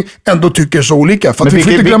allting ändå tycker så olika? För att men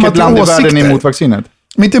vilket land i världen är emot vaccinet?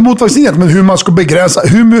 Men inte emot vaccinet, men hur man ska begränsa,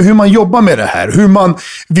 hur man jobbar med det här.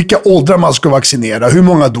 Vilka åldrar man ska vaccinera, hur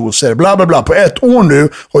många doser, bla bla bla. På ett år nu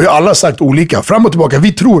har ju alla sagt olika, fram och tillbaka.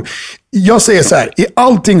 Vi tror, jag säger så här, i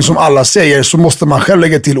allting som alla säger så måste man själv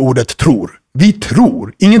lägga till ordet tror. Vi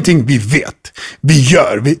tror, ingenting vi vet. Vi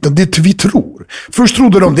gör, vi tror. Först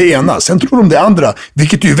trodde de det ena, sen tror de det andra.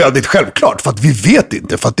 Vilket är ju väldigt självklart, för att vi vet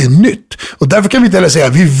inte, för att det är nytt. Och därför kan vi inte heller säga,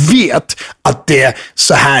 vi vet att det är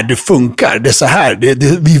så här det funkar. Det är så här,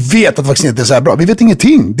 vi vet att vaccinet är så här bra. Vi vet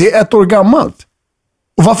ingenting, det är 1 år gammalt.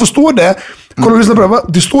 Och varför står det? Kolla och lyssna på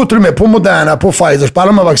det. Det står till och med på Moderna, på Pfizers, på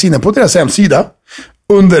alla de här vacciner, på deras hemsida.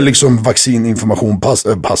 Under liksom vaccininformation,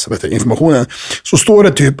 informationen, så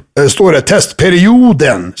står det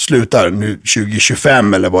testperioden slutar nu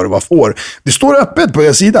 2025 eller vad det var för år. Det står öppet på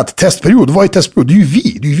deras sida att testperiod, vad är testperiod? Det är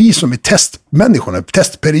ju vi som är testmänniskorna,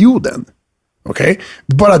 testperioden. Okej?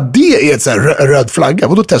 Bara det är ett så här röd flagga,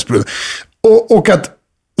 vadå testperiod? Och att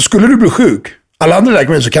skulle du bli sjuk, alla andra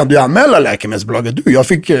läkemedel, så kan du anmäla läkemedelsbolaget.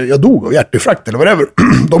 Jag dog av hjärtinfarkt eller whatever.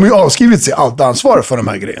 De har ju avskrivit sig allt ansvar för de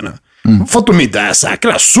här grejerna. För att de inte är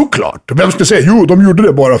säkra, såklart. Vem ska säga, de gjorde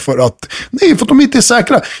det bara för att... Nej, för att de inte är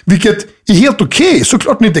säkra. Vilket är helt okej.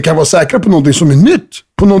 Såklart ni inte kan vara säkra på någonting som är nytt.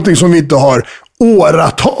 På någonting som vi inte har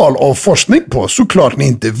åratal av forskning på. Såklart ni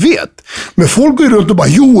inte vet. Men folk går runt och bara,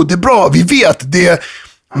 det är bra, vi vet det.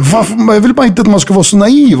 Jag vill bara inte att man ska vara så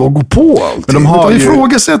naiv och gå på allt. Men de har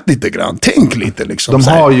ifrågasatt lite grann. Tänk lite liksom.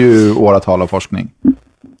 De har ju åratal av forskning.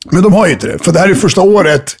 Men de har ju inte det. För det här är första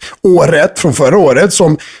året från förra året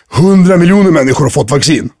som 100 miljoner människor har fått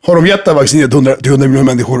vaccin. Har de gett det vaccinet till 100 miljoner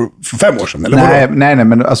människor för 5 år sedan? Eller nej,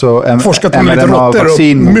 men alltså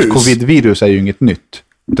vaccin mot covid-virus är ju inget nytt.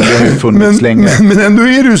 Det har ju funnits länge. Men ändå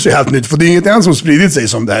är det ju så helt nytt. För det är inget annat som spridit sig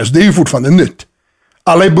som det här. Så det är ju fortfarande nytt.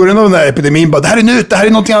 Alla i början av den här epidemin bara, det här är nytt, det här är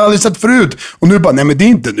något jag aldrig sett förut. Och nu bara, nej men det är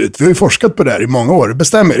inte nytt. Vi har ju forskat på det här i många år.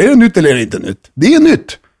 Bestämmer, är det nytt eller är det inte nytt? Det är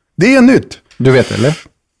nytt. Det är nytt. Du vet eller?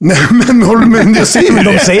 Nej, men jag säger men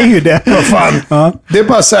de säger ju det. Vad fan. Ja. Det är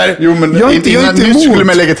bara så här. Jo, men jag är inte emot. Nu skulle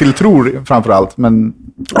man lägga till tror framförallt. Men...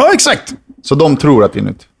 Ja, exakt. Så de tror att det är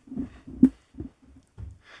nytt.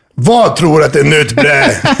 Vad tror att det är nytt, bre?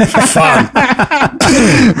 Fan.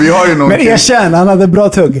 Vi har ju men erkänn, han hade bra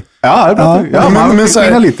tugg. Ja, det är bra tugg. Ja, men så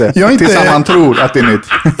här, lite. Tills han tror att det är nytt.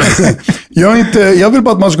 Jag vill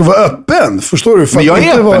bara att man ska vara öppen. Förstår du? Men jag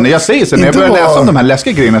är öppen. Jag säger så. När jag börjar läsa om de här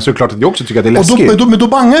läskiga grejerna så är det klart att jag också tycker att det är läskigt. Men då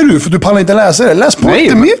bangar du, för du pallar inte läsa det. Läs på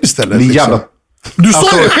lite mer istället. Det är jävla... Du sa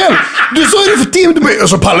det själv. Du sa det för tim. Och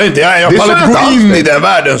så pallar inte jag. Pallar inte gå in i den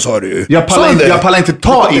världen, sa du. Jag pallar inte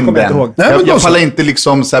ta in den. Jag pallar inte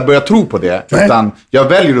liksom så här börja tro på det. Utan jag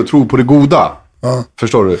väljer att tro på det goda. Ja.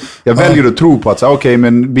 Förstår du? Jag väljer att tro på att okej,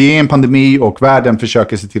 men vi är i en pandemi och världen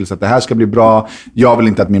försöker se till så att det här ska bli bra. Jag vill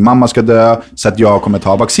inte att min mamma ska dö så att jag kommer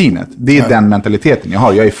ta vaccinet. Det är den mentaliteten jag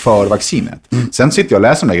har. Jag är för vaccinet. Sen sitter jag och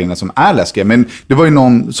läser de där grejerna som är läskiga. Men det var ju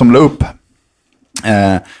någon som la upp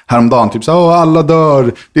häromdagen typ så alla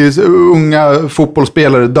dör. Det är unga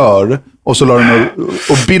fotbollsspelare dör. Och så la de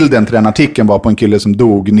och bilden till den artikeln var på en kille som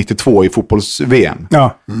dog 92 i fotbolls-VM.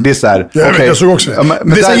 Ja. Det är så här, jag såg också det. Ja, men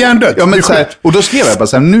det är så hjärndött. Ja, men så här, och då skrev jag bara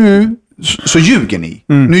så här, nu så ljuger ni.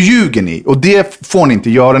 Nu ljuger ni. Och det får ni inte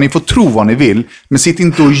göra. Ni får tro vad ni vill. Men sitt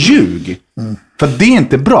inte och ljug. För det är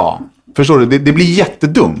inte bra. Förstår du? Det blir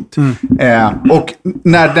jättedumt. Och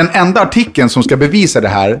när den enda artikeln som ska bevisa det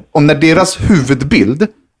här, om när deras huvudbild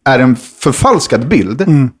är en förfalskad bild,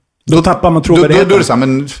 då tappar man trovärdigheten. Då är det så här,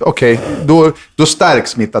 men okej, då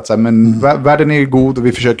stärks mitt att så här, men världen är god och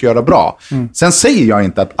vi försöker göra bra. Sen säger jag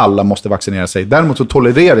inte att alla måste vaccinera sig. Däremot så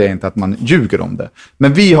tolererar jag inte att man ljuger om det.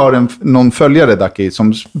 Men vi har någon följare, Daki,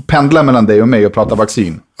 som pendlar mellan dig och mig och pratar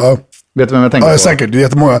vaccin. Ja. Vet du vem jag tänker på? Ja, säkert. Det är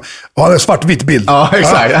jättemånga. Och han har svartvitt bild. Ja,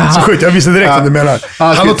 exakt. Ja, så sjukt, jag visste direkt vad du menar.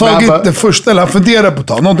 Han har tagit det första, eller han funderar på att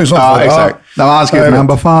ta någonting sånt. Ja, exakt. Ja. Han skrev men han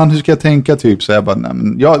bara, fan, hur ska jag tänka typ? Så jag bara, nej,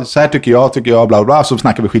 men så här tycker jag, bla bla. Så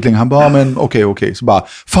snackar vi skitlänge. Han bara, men okej. Så bara,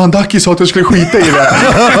 fan, Ducky sa att jag skulle skita i det.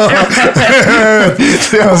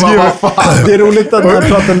 Det är roligt att när han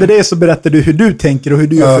pratar med dig så berättar du hur du tänker och hur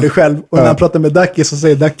du gör för dig själv. Och när han pratar med Ducky så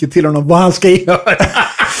säger Ducky till honom vad han ska göra.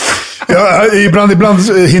 Ja, ibland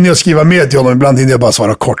hinner jag skriva med till honom, ibland hinner jag bara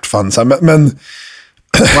svara kort. Fan, så här, men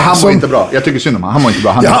han var inte bra. Jag tycker synd om han var inte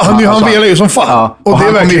bra. Han velar ju som fan. Ja, och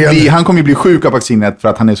han kommer ju bli sjuk av vaccinet för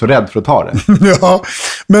att han är så rädd för att ta det. Ja,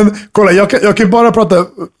 men kolla, jag kan bara prata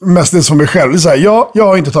mest som mig själv. Det är så här, jag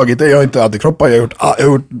har inte tagit det, jag har inte antikroppar. Jag har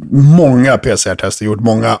gjort många PCR-tester, gjort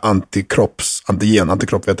många antikropp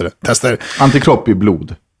vet du det, tester. Antikropp i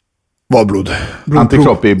blod. Var blod.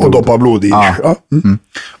 Antikropp i blod. Och doppa blod i. Ja.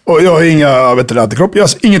 Och jag har inga antikropp. Jag har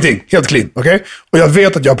ingenting. Helt clean. Okay? Och jag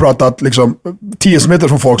vet att jag har pratat liksom 10 meter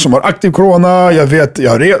från folk som har aktiv corona. Jag vet,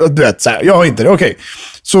 jag har inte det. Okay.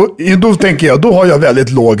 Så då tänker jag, då har jag väldigt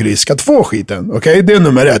låg risk att få skiten. Okay? Det är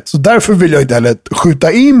nummer 1. Så därför vill jag inte heller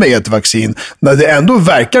skjuta in mig ett vaccin när det ändå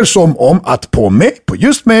verkar som om att på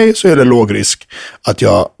just mig så är det låg risk att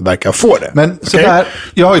jag verkar få det. Men så där,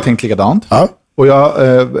 jag har ju tänkt likadant. Ja.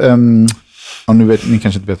 Och ni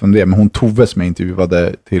kanske inte vet vem det är, men hon Tove som jag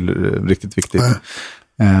intervjuade till riktigt viktigt.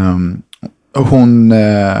 Hon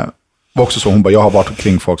var också så, hon bara, jag har varit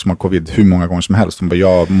omkring folk som har covid hur många gånger som helst. Hon bara,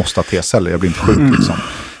 jag måste ha T-celler, jag blir inte sjuk liksom.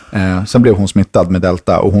 Sen blev hon smittad med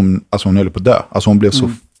Delta och hon höll på att dö. Alltså hon blev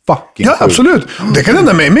så fucking sjuk. Absolut. Det kan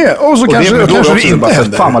hända mig med. Och så kanske det inte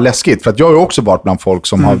händer. Fan vad läskigt, för att jag har ju också varit bland folk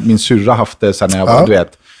som har, min syrra haft det sen när jag var, du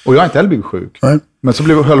vet. Och jag har inte heller blivit sjuk. Nej. Men så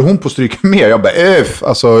höll hon på att stryka med. Jag bara,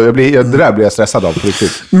 alltså, det där blir jag stressad av på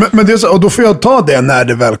riktigt. Men det är så, och då får jag ta det när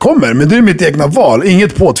det väl kommer. Men det är mitt egna val.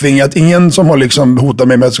 Inget påtvingat. Ingen som har liksom hotat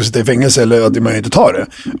mig med att jag ska sitta i fängelse eller att man inte tar det.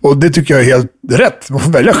 Och det tycker jag är helt rätt. Man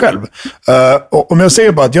får välja själv. Och om jag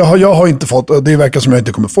säger bara att jag har inte fått, och det verkar som jag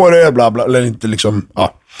inte kommer få det, bla bla, eller inte liksom,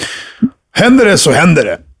 ja. Händer det så händer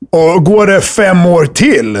det. Och går det 5 år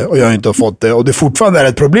till och jag inte har fått det och det fortfarande är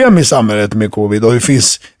ett problem i samhället med covid och det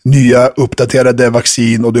finns nya uppdaterade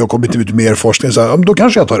vaccin och det har kommit ut mer forskning, så då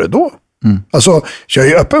kanske jag tar det då. Alltså, jag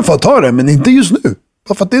är öppen för att ta det, men inte just nu.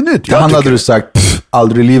 Bara för att det är nytt. Han hade du sagt,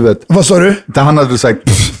 aldrig i livet. Vad sa du? Han hade du sagt,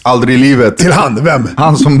 aldrig i livet. Till han, vem?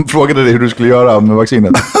 Han som frågade dig hur du skulle göra med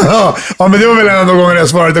vaccinet. Ja, men det var väl en av de gångerna jag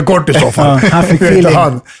svarade lite kort i så fall. Han fick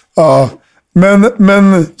feeling. Ja,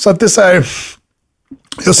 men så att det är så här.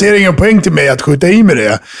 Jag ser ingen poäng till mig att skjuta i med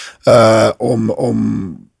det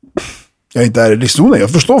om jag inte är i riskzonen. Jag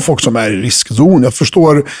förstår folk som är i riskzon. Jag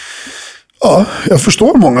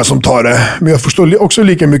förstår många som tar det. Men jag förstår också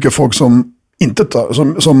lika mycket folk som inte tar,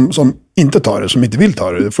 som inte tar det, som inte vill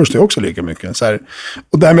ta det. Det förstår jag också lika mycket. Så här.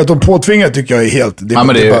 Och det här med att de påtvingar tycker jag är helt... Det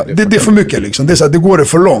är för mycket liksom. Det är så här, det går det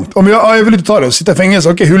för långt. Om jag vill inte ta det och sitta i fängelse,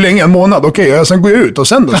 okej, hur länge? En månad? Okej, sen går jag ut och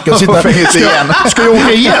sen då? Ska jag sitta i fängelse igen? Ska jag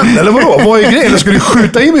åka igen? Eller vadå? Vad är grejen? Eller ska du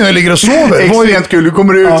skjuta i mig när jag ligger och sover? Extremt kul. Du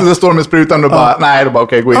kommer ut och så står de med sprutan och bara, nej, då bara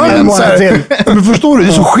okej, gå in igen. Men förstår du? Det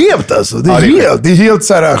är så skevt alltså. Det är helt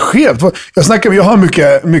så här skevt. Jag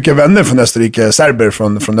har mycket vänner från Österrike, serber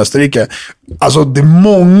från Österrike. Alltså det är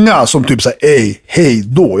många som typ säger, hej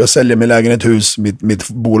då, jag säljer min lägenhetshus, mitt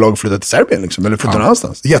bolag flyttar till Serbien liksom, eller flyttar någon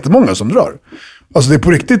annanstans. Det är jättemånga som drar. Alltså det är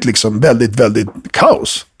på riktigt liksom väldigt, väldigt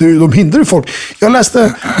kaos. De hindrar ju folk. Jag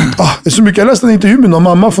läste en intervju med någon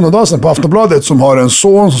mamma för några dagar sedan på Aftonbladet som har en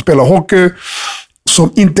son som spelar hockey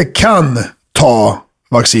som inte kan ta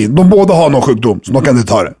vaccin. De båda har någon sjukdom, så de kan inte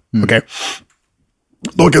ta det. Okay?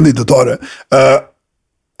 De kan inte ta det.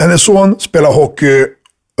 Hennes son spelar hockey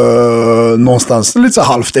någonstans lite så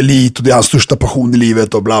halvt elit och det är hans största passion i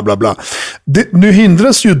livet och bla bla bla. Nu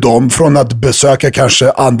hindras ju de från att besöka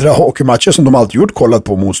kanske andra hockeymatcher som de alltid gjort, kollat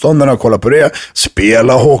på motståndarna, kollat på det,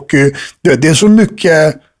 spela hockey. Det är så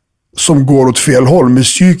mycket som går åt fel håll med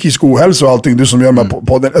psykisk ohälsa och allting, du som gör med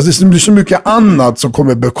podden. Alltså det är så mycket annat som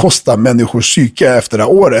kommer bekosta människors psyke efter det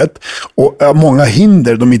här året och många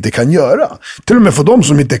hinder de inte kan göra. Till och med för de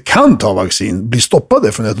som inte kan ta vaccin blir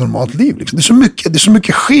stoppade från ett normalt liv. Liksom. Det är så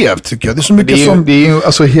mycket skevt tycker jag. Det är så mycket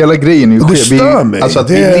alltså hela grejen är ju skev. Det stör mig. Alltså att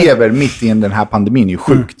vi lever mitt i den här pandemin är ju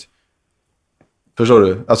sjukt. Förstår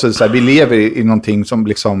du? Alltså så här, vi lever i någonting som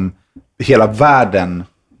liksom hela världen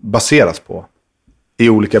baseras på. I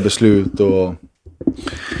olika beslut och...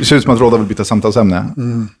 Det ser ut som att Råda vill byta samtalsämne.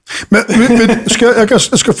 Men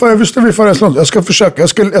jag ska försöka.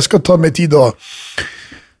 Jag ska ta mig tid att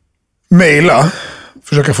mejla.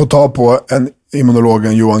 Försöka få ta på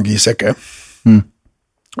immunologen Johan Giesecke.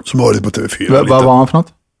 Som har varit på TV4. Vad var han för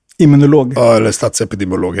något? Immunolog. Ja, eller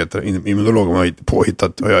statsepidemiolog heter det. Immunolog har jag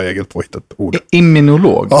påhittat, och jag har eget påhittat ord.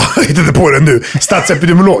 Immunolog? Ja, jag hittade på det nu.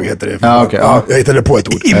 Statsepidemiolog heter det. Ja, okay, ja. Jag hittade på ett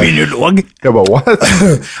ord. Immunolog? Jag bara, what?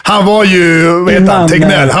 Han var ju, vad heter han?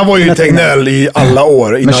 Tegnell. Han var ju Tegnell i alla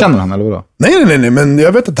år. Men känner han eller vadå? Nej, men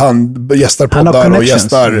jag vet att han gästar poddar och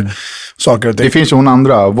gästar saker och ting. Det finns ju hon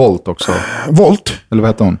andra, Volt också. Volt? Eller vad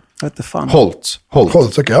heter hon? Jag vet inte fan. Holtz,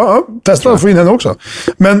 okej. Ja, testa att få in henne också.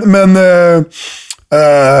 Men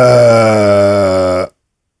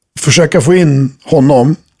försöka få in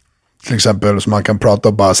honom, till exempel, så man kan prata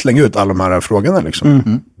och bara slänga ut alla de här frågorna.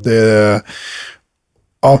 Liksom. Det,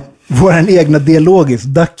 ja. Vår egna dialogisk,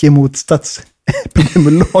 Dacke mot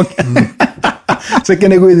statsepidemiologen. Så kan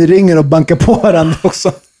ni gå in i ringen och banka på varandra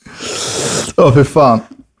också. Ja, för fan.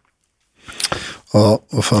 Ja,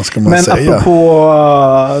 vad fan ska man säga? Men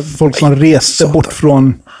apropå folk som reste bort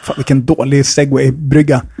från... Fan, vilken dålig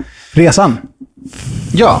segway-brygga. Resan.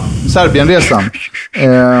 Ja, Serbienresan.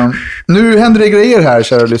 Nu händer det grejer här,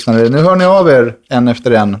 kära lyssnare. Nu hör ni av er en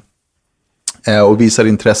efter en. Och visar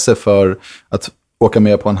intresse för att åka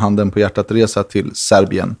med på en handen på hjärtat-resa till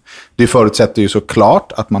Serbien. Det förutsätter ju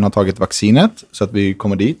såklart att man har tagit vaccinet så att vi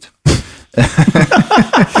kommer dit.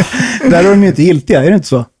 Där är de ju inte giltiga, är det inte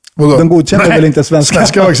så? De godkänner väl inte svenska?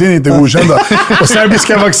 Svenska vaccin är inte godkända. Och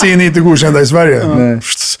serbiska vaccin är inte godkända i Sverige.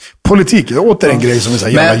 Politik, det är åter en grej som är så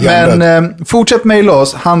här jävla men fortsätt mejla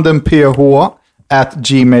oss,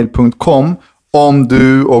 handenph@gmail.com, om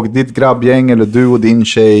du och ditt grabbgäng, eller du och din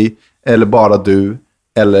tjej, eller bara du,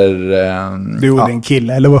 eller... du och din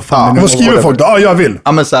kille, eller vad fan. Vad skriver folk då? Ja, jag vill.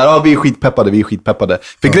 Ja, men så här, vi är skitpeppade.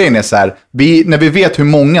 För grejen är så här, när vi vet hur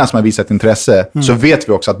många som har visat intresse, så vet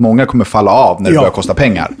vi också att många kommer falla av när det börjar kosta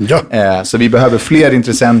pengar. Ja. Så vi behöver fler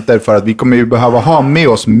intressenter, för att vi kommer ju behöva ha med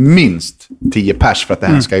oss minst 10 pers för att det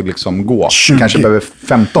här ska liksom gå. Vi kanske behöver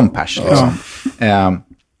 15 pers. Liksom.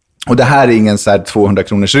 Och det här är ingen så här 200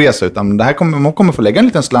 kronors resa, utan det här man kommer få lägga en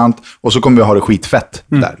liten slant, och så kommer vi ha det skitfett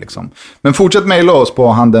där liksom. Men fortsätt mejla oss på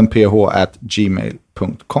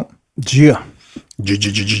handenph@gmail.com. Ja.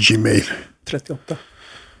 Gmail 38.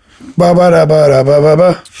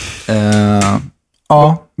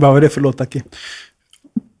 Ja. Vad var det för låt, Aki?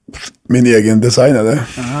 Min egen designade.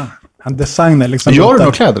 Han designar liksom. Gör du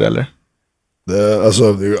några kläder eller?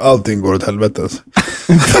 Alltså, allting går åt helvete.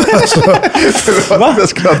 Va? Jag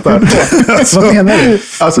skrattar. Vad menar du?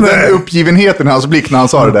 Alltså den uppgivenheten i hans blick när han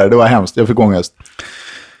sa det där, det var hemskt. Jag fick ångest.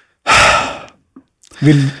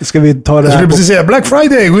 Ska vi ta det jag här? skulle precis säga Black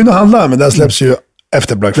Friday, gå in och handla, men det släpps ju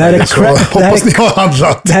efter Black Friday. Så hoppas ni har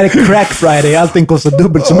handlat. Det här är Crack Friday, allting kostar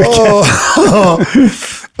dubbelt så mycket.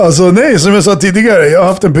 Alltså nej, som jag sa tidigare, jag har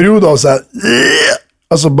haft en period av så här,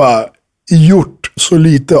 alltså bara gjort så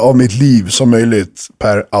lite av mitt liv som möjligt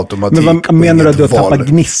per automatik. Men vad menar du, att du har tappat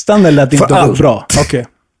gnistan eller att det inte har gått bra? Okej.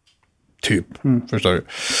 Typ, förstår du.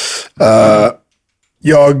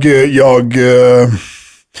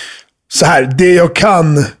 Så här, det jag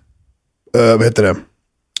kan, vad heter det?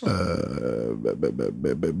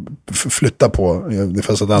 Flytta på. Det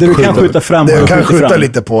du kan skjuta fram. Det jag kan skjuta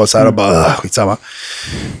lite på så här och bara, skitsamma.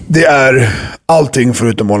 Det är allting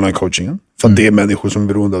förutom online-coachingen. För att det är människor som är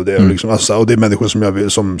beroende av det. Och, liksom, alltså, och det är människor som jag vill,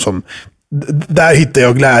 som där hittar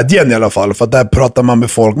jag glädjen i alla fall. För att där pratar man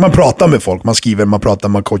med folk. Man pratar med folk. Man skriver, man pratar,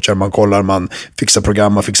 man coachar, man kollar, man fixar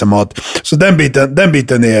program, man fixar mat. Så den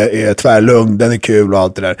biten är tvärlugn, den är kul och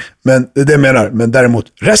allt det där. Men det menar, men däremot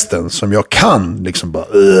resten som jag kan liksom bara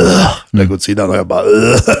lägga åt sidan, och jag bara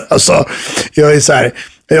alltså, jag är så här,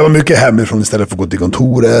 jag var mycket hemifrån istället för att gå till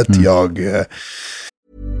kontoret.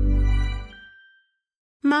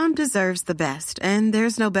 Mom deserves the best, and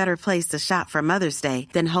there's no better place to shop for Mother's Day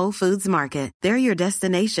than Whole Foods Market. They're your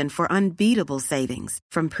destination for unbeatable savings,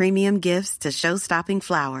 from premium gifts to show-stopping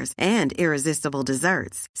flowers and irresistible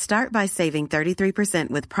desserts. Start by saving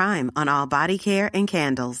 33% with Prime on all body care and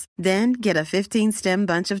candles. Then get a 15-stem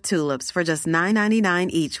bunch of tulips for just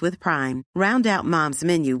 $9.99 each with Prime. Round out Mom's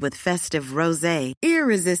menu with festive rosé,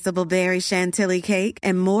 irresistible berry chantilly cake,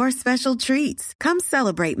 and more special treats. Come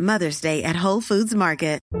celebrate Mother's Day at Whole Foods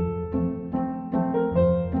Market.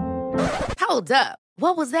 Hold up.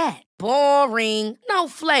 What was that? Boring. No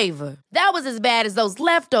flavor. That was as bad as those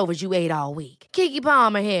leftovers you ate all week. Keke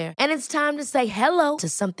Palmer here, and it's time to say hello to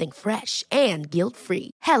something fresh and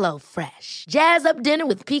guilt-free. Hello Fresh. Jazz up dinner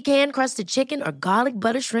with pecan-crusted chicken or garlic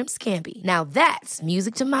butter shrimp scampi. Now that's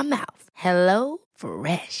music to my mouth. Hello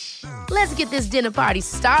Fresh. Let's get this dinner party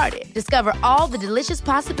started. Discover all the delicious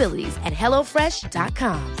possibilities at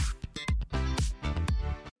hellofresh.com.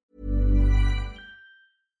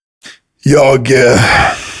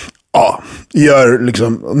 gör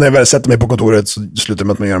liksom, när jag väl sätter mig på kontoret så slutar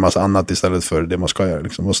med att man gör en massa annat istället för det man ska göra.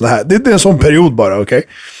 Liksom. Och här. Det är en sån period bara, okej?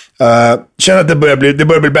 Känner att det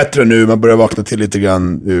börjar bli bättre nu. Man börjar vakna till lite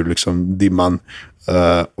grann ur liksom dimman.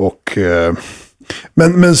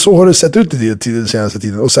 Men så har det sett ut i den senaste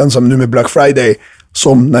tiden. Och sen som nu med Black Friday,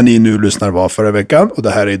 som när ni nu lyssnar var förra veckan, och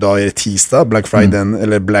det här idag är tisdag, Black Friday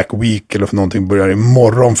eller Black Week eller för någonting börjar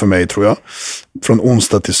imorgon för mig, tror jag. Från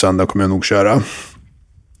onsdag till söndag kommer jag nog köra.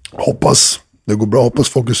 Hoppas det går bra, hoppas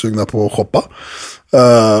folk är sugna på att shoppa.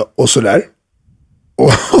 Och sådär.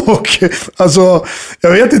 Och alltså,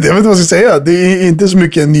 jag vet inte vad jag ska säga. Det är inte så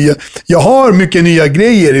mycket nya. Jag har mycket nya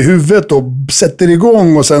grejer i huvudet och sätter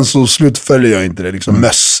igång och sen så slutföljer jag inte det. Liksom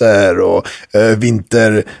mössor och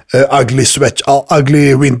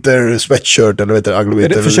ugly winter sweatshirt eller vet du, ugly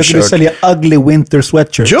winter försöker shirt. Du sälja ugly winter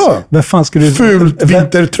sweatshirt? Ja. Vad fan ska du... Ful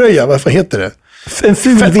vintertröja, vad heter det? En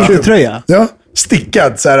ful vintertröja? Ja.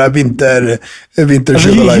 Stickad så här vinter alltså,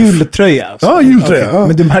 jultröja. Alltså. Ja, jultröja. Okay. Ja.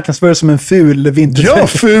 Men du marknadsför som en ful vintertröja. Ja,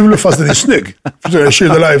 ful fast den är snygg.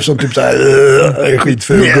 Kyld Alive som typ så här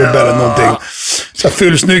skitful gubbe eller någonting. Så här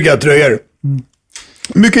fulsnygga tröjor.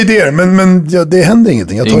 Mycket idéer, men ja, det händer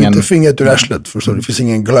ingenting. Jag tar inte fingret ur arslet, för det finns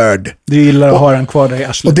ingen glöd. Du gillar att ha den kvar där i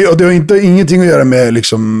arslet. Och det har ingenting att göra med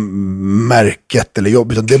liksom märket eller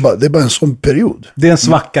jobb, utan det är bara en sån period. Det är en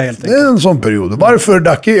svacka helt enkelt. Det är en sån period. Varför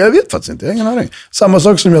Dacke? Jag vet faktiskt inte. Jag har ingen aning. Samma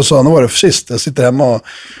sak som jag sa, när var det för sist? Jag sitter hemma och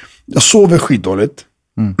jag sover skitdåligt.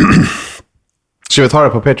 Ska vi ta det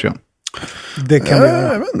på Patreon? Det kan vi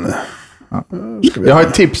göra. Jag vet inte. Ja. Jag har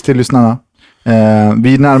ett tips till lyssnarna.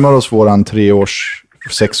 Vi närmar oss våran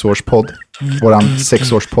 6-årspodd. Våran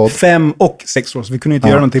 6-årspodd. 5 och 6 år. Så vi kunde inte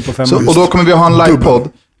göra någonting på 5 år. Och då kommer vi ha en livepodd.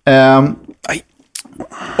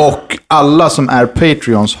 Och alla som är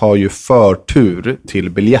Patreons har ju förtur till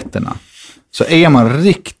biljetterna. Så är man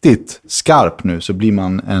riktigt skarp nu så blir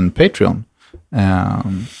man en Patreon.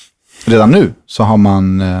 Redan nu så har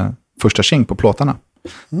man första tjing på plåtarna.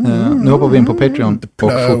 Nu hoppar vi in på Patreon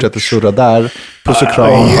och fortsätter surra där. Puss och kram,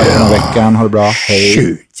 ha en veckan, ha det bra,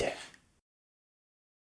 hej.